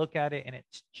 I'll look at it and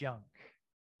it's junk.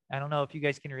 I don't know if you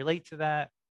guys can relate to that.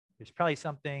 There's probably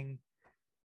something,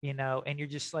 and you're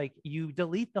just like, you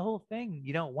delete the whole thing.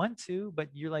 You don't want to, but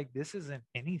you're like, this isn't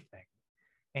anything.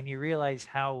 And you realize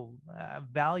how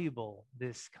valuable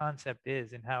this concept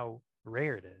is and how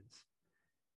rare it is.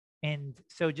 And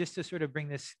so just to sort of bring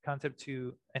this concept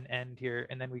to an end here,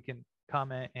 and then we can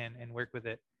comment and work with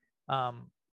it.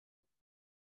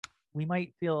 We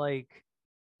might feel like,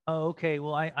 oh, okay,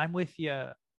 well, I'm with you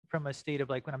from a state of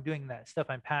like when I'm doing that stuff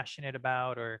I'm passionate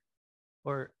about, or,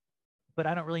 but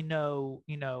I don't really know,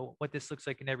 what this looks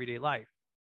like in everyday life.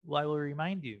 Well, I will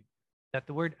remind you that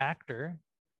the word actor,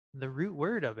 the root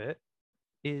word of it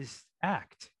is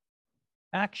act,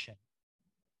 action.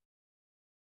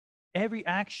 Every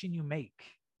action you make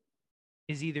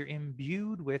is either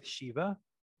imbued with Shiva,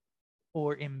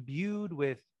 or imbued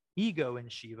with ego in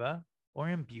Shiva, or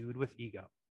imbued with ego,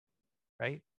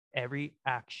 right? Every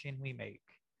action we make.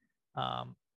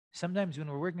 Sometimes when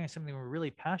we're working on something we're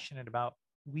really passionate about,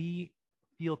 we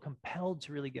feel compelled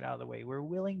to really get out of the way. We're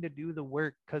willing to do the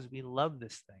work because we love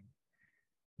this thing,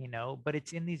 but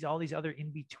it's in all these other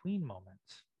in-between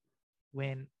moments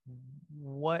when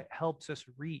what helps us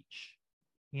reach,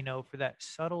 for that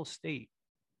subtle state,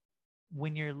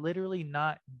 when you're literally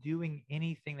not doing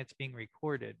anything that's being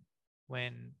recorded,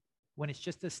 when it's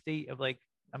just a state of like,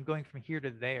 I'm going from here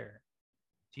to there.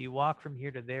 Do you walk from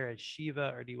here to there as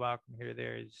Shiva, or do you walk from here to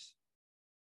there as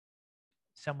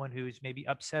someone who's maybe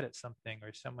upset at something,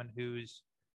 or someone who's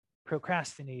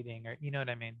procrastinating, or you know what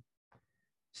I mean?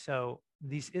 So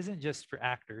this isn't just for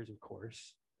actors, of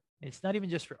course. It's not even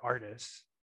just for artists.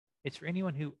 It's for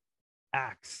anyone who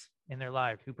acts in their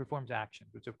life, who performs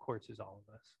actions, which of course is all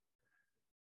of us.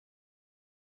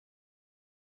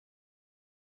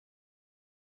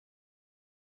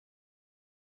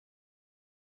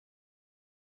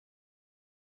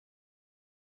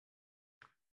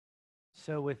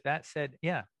 So with that said,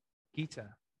 yeah, Geeta.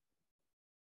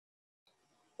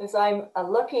 As I'm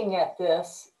looking at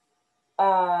this,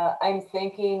 I'm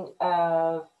thinking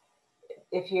of,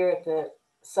 if you're at the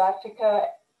Sattvika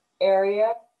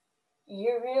area,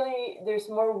 there's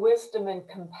more wisdom and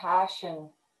compassion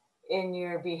in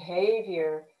your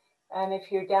behavior. And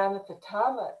if you're down at the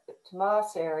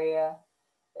Tamas area,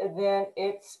 then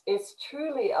it's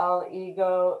truly all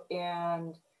ego,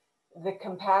 and the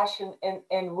compassion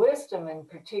and wisdom in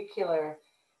particular.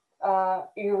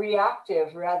 You're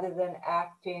reactive rather than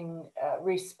acting,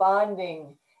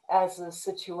 responding as the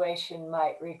situation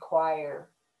might require.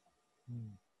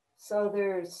 So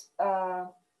there's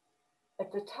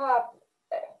at the top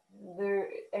the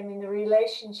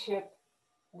relationship,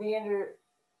 the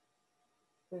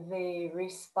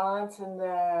response and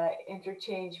the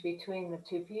interchange between the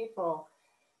two people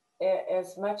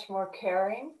is much more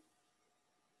caring,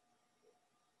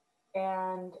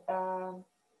 and the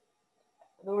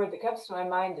word that comes to my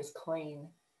mind is clean.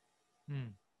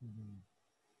 Mm-hmm.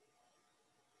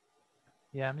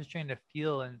 Yeah, I'm just trying to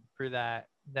feel, and for that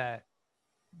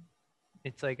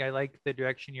it's like, I like the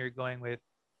direction you're going with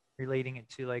relating it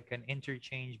to like an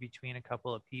interchange between a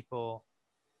couple of people,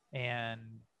 and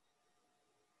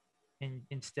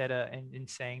instead of and in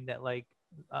saying that like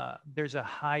there's a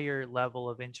higher level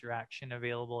of interaction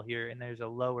available here, and there's a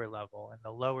lower level, and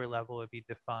the lower level would be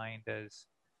defined as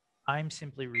I'm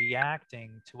simply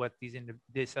reacting to what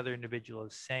this other individual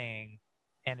is saying,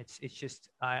 and it's just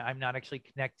I'm not actually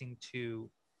connecting to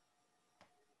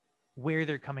where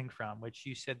they're coming from, which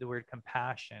you said the word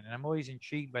compassion, and I'm always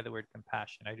intrigued by the word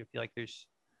compassion. I do feel like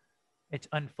it's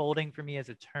unfolding for me as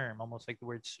a term, almost like the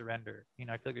word surrender. You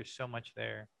know, I feel like there's so much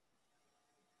there.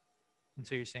 And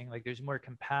so you're saying like there's more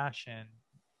compassion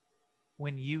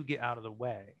when you get out of the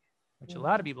way, which a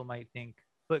lot of people might think,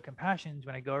 but compassion is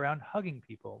when I go around hugging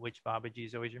people, which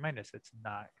Babaji's always remind us that's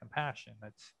not compassion.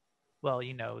 That's, well,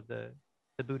 you know, the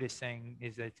Buddhist saying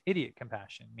is that it's idiot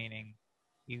compassion, meaning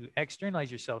you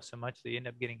externalize yourself so much that you end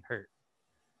up getting hurt.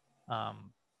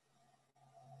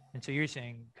 And so you're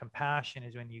saying compassion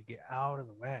is when you get out of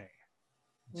the way.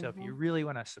 So if you really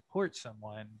want to support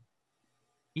someone,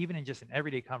 even in just an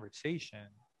everyday conversation,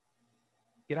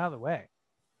 get out of the way.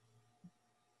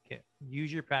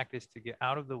 Use your practice to get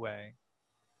out of the way.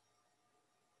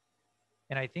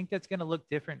 And I think that's going to look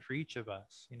different for each of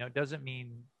us. You know, it doesn't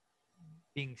mean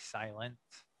being silent.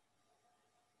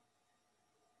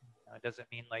 It doesn't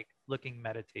mean like looking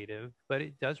meditative, but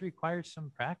it does require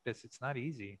some practice. It's not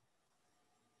easy.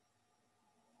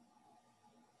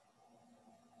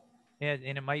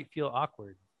 And it might feel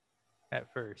awkward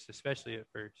at first, especially at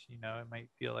first. You know, it might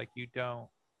feel like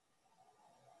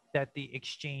that the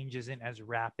exchange isn't as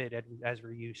rapid as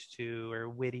we're used to, or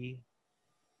witty,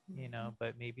 you know,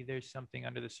 but maybe there's something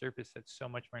under the surface that's so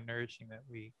much more nourishing that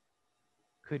we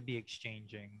could be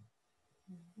exchanging.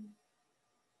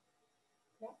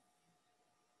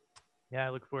 Yeah, I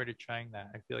look forward to trying that.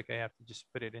 I feel like I have to just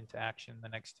put it into action the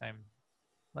next time,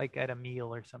 like at a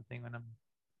meal or something when I'm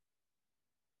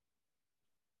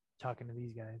talking to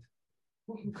these guys.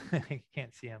 I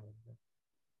can't see them.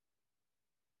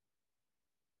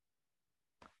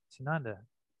 Sunanda.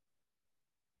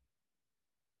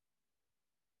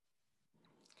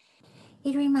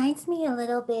 It reminds me a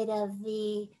little bit of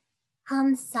the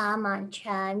Hamsa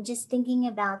mantra. I'm just thinking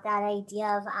about that idea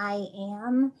of I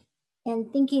am,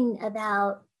 and thinking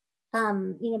about,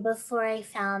 before I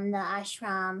found the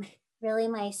ashram, really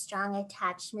my strong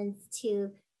attachments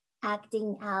to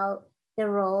acting out the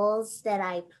roles that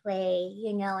I play,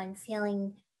 and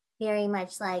feeling very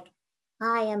much like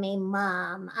I am a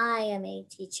mom, I am a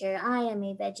teacher, I am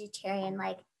a vegetarian,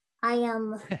 like I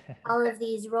am all of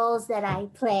these roles that I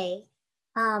play.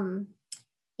 And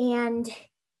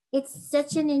it's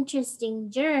such an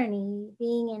interesting journey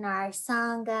being in our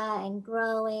Sangha and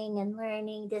growing and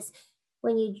learning this.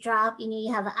 When you drop,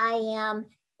 you have I am,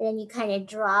 and then you kind of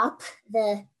drop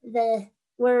the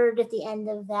word at the end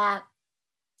of that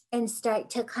and start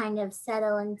to kind of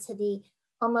settle into the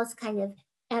almost kind of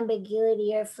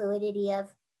ambiguity or fluidity of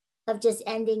just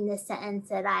ending the sentence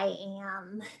that I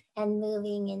am and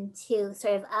moving into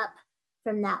sort of up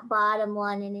from that bottom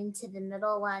one and into the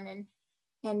middle one,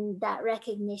 and that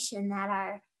recognition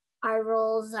that our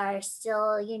roles are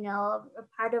still, a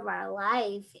part of our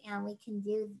life, and we can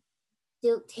do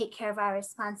take care of our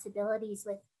responsibilities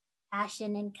with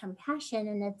passion and compassion,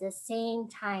 and at the same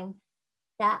time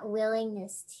that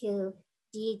willingness to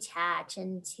detach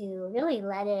and to really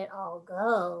let it all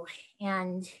go,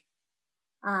 and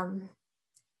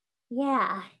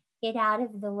get out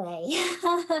of the way.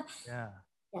 Yeah.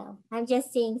 So I'm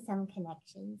just seeing some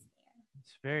connections there.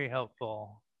 It's very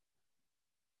helpful.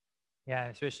 Yeah,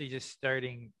 especially just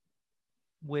starting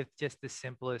with just the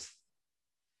simplest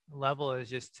level is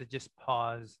just to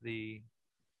pause the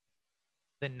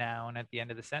noun at the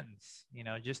end of the sentence,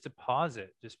 just to pause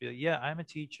it, just be like, yeah, I'm a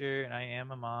teacher and I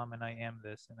am a mom and I am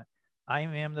this and I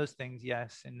am those things,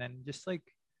 yes. And then just like,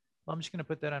 well, I'm just going to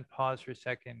put that on pause for a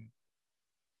second,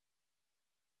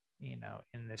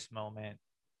 in this moment.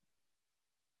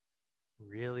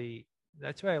 Really,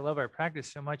 that's why I love our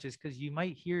practice so much, is because you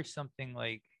might hear something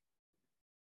like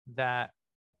that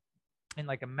in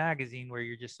like a magazine where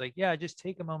you're just like, yeah, just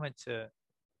take a moment to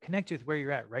connect with where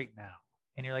you're at right now.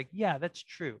 And you're like, yeah, that's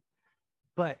true.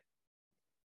 But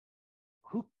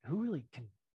who really can,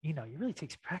 it really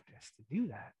takes practice to do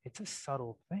that. It's a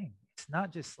subtle thing. It's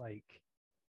not just like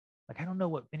I don't know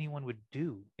what anyone would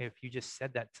do if you just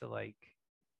said that to like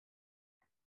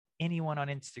anyone on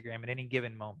Instagram at any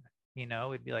given moment.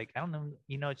 It'd be like, I don't know,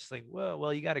 it's just like,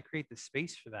 well, you got to create the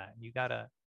space for that. And you got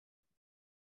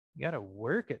to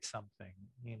work at something,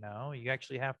 you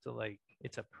actually have to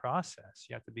it's a process.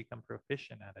 You have to become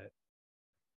proficient at it.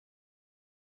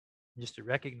 Just to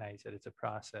recognize that it's a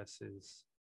process is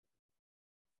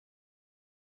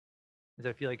As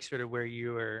I feel like sort of where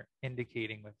you are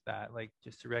indicating with that, like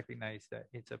just to recognize that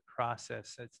it's a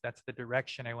process. That's the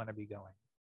direction I want to be going.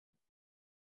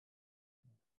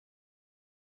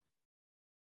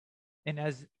 And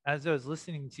as I was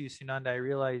listening to Sunanda, I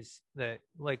realized that,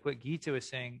 like what Gita was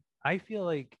saying, I feel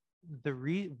like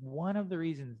one of the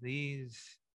reasons these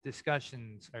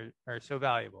discussions are so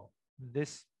valuable,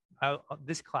 this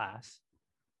class,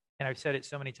 and I've said it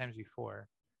so many times before,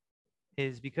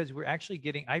 is because we're actually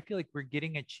getting, I feel like we're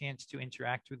getting a chance to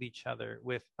interact with each other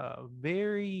with a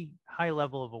very high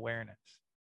level of awareness.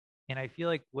 And I feel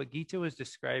like what Gita was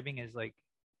describing is like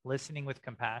listening with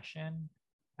compassion.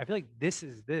 I feel like this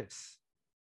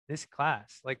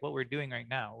class, like what we're doing right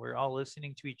now, we're all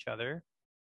listening to each other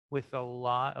with a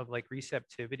lot of like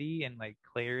receptivity and like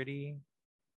clarity.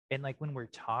 And like when we're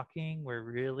talking, we're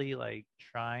really like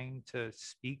trying to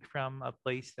speak from a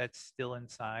place that's still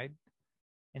inside.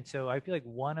 And so I feel like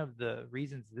one of the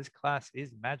reasons this class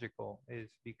is magical is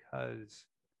because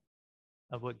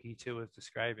of what Gita was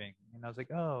describing. And I was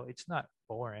like, oh, it's not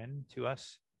foreign to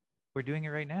us. We're doing it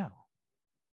right now.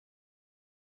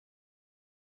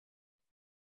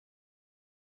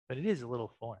 But it is a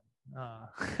little foreign.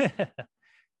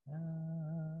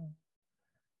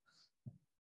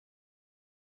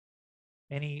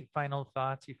 Any final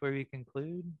thoughts before we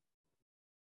conclude?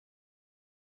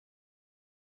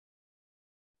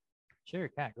 Sure,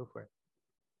 Kat, go for it.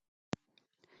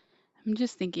 I'm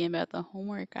just thinking about the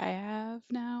homework I have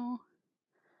now.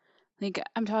 Like,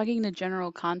 I'm talking to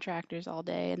general contractors all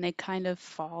day, and they kind of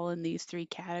fall in these three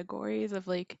categories of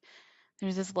like,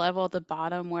 there's this level at the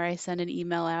bottom where I send an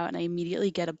email out and I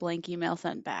immediately get a blank email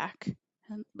sent back.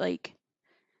 And like,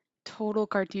 total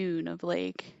cartoon of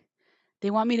like,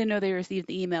 they want me to know they received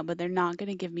the email, but they're not going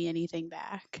to give me anything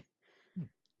back.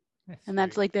 And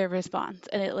that's like their response.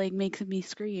 And it like makes me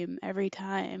scream every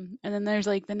time. And then there's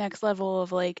like the next level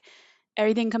of like,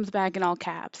 everything comes back in all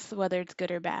caps, whether it's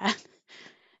good or bad.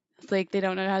 It's like they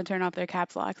don't know how to turn off their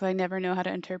caps lock, so I never know how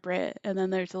to interpret. And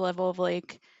then there's a level of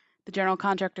like the general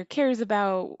contractor cares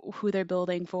about who they're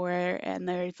building for, and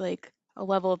there's like a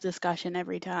level of discussion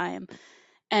every time.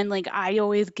 And like I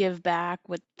always give back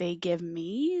what they give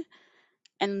me,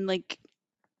 and like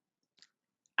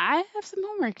I have some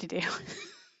homework to do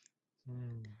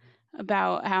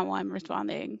about how I'm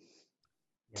responding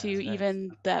to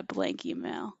even that blank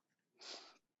email.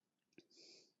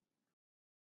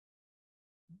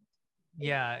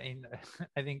 Yeah, and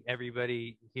I think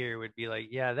everybody here would be like,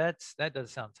 yeah, that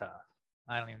does sound tough.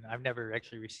 I've never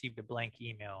actually received a blank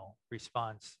email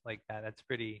response like that. That's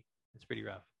pretty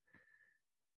rough.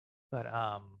 But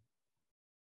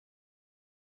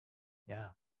yeah,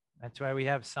 that's why we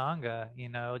have Sangha,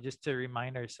 just to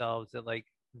remind ourselves that like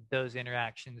those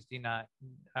interactions do not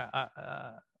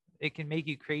it can make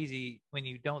you crazy when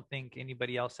you don't think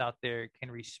anybody else out there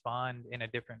can respond in a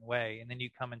different way. And then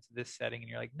you come into this setting and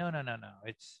you're like, no.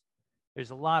 There's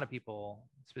a lot of people,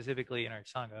 specifically in our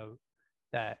Sangha,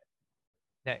 that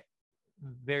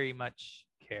very much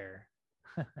care.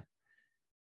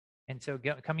 And so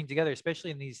coming together, especially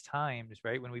in these times,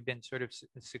 right, when we've been sort of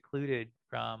secluded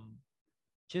from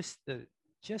just the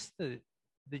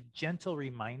gentle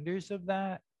reminders of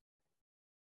that,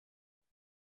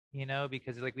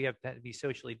 because like we have to be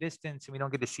socially distanced and we don't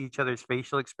get to see each other's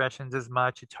facial expressions as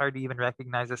much. It's hard to even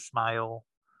recognize a smile,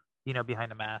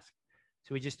 behind a mask.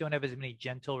 So we just don't have as many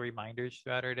gentle reminders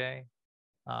throughout our day.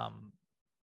 So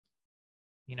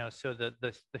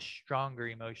the stronger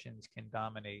emotions can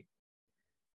dominate.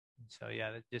 And so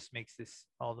yeah, that just makes this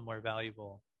all the more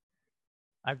valuable.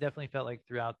 I've definitely felt like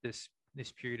throughout this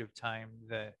period of time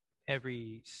that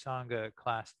every Sangha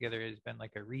class together has been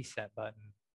like a reset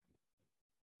button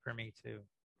for me too.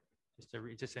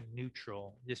 Just a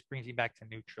neutral, just brings me back to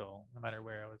neutral no matter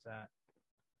where I was at.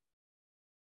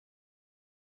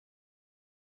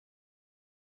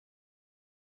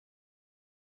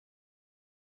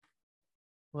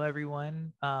 Well,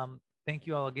 everyone, thank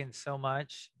you all again so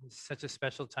much. It's such a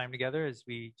special time together, as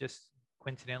we just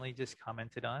coincidentally just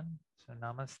commented on. So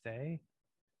namaste.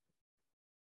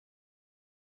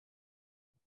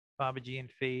 Babaji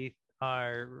and Faith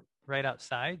are right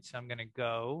outside, so I'm going to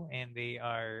go, and they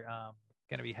are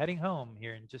going to be heading home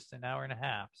here in just an hour and a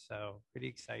half. So pretty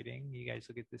exciting. You guys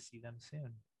will get to see them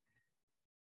soon.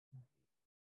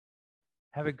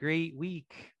 Have a great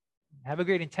week. Have a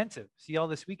great intensive. See you all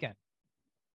this weekend.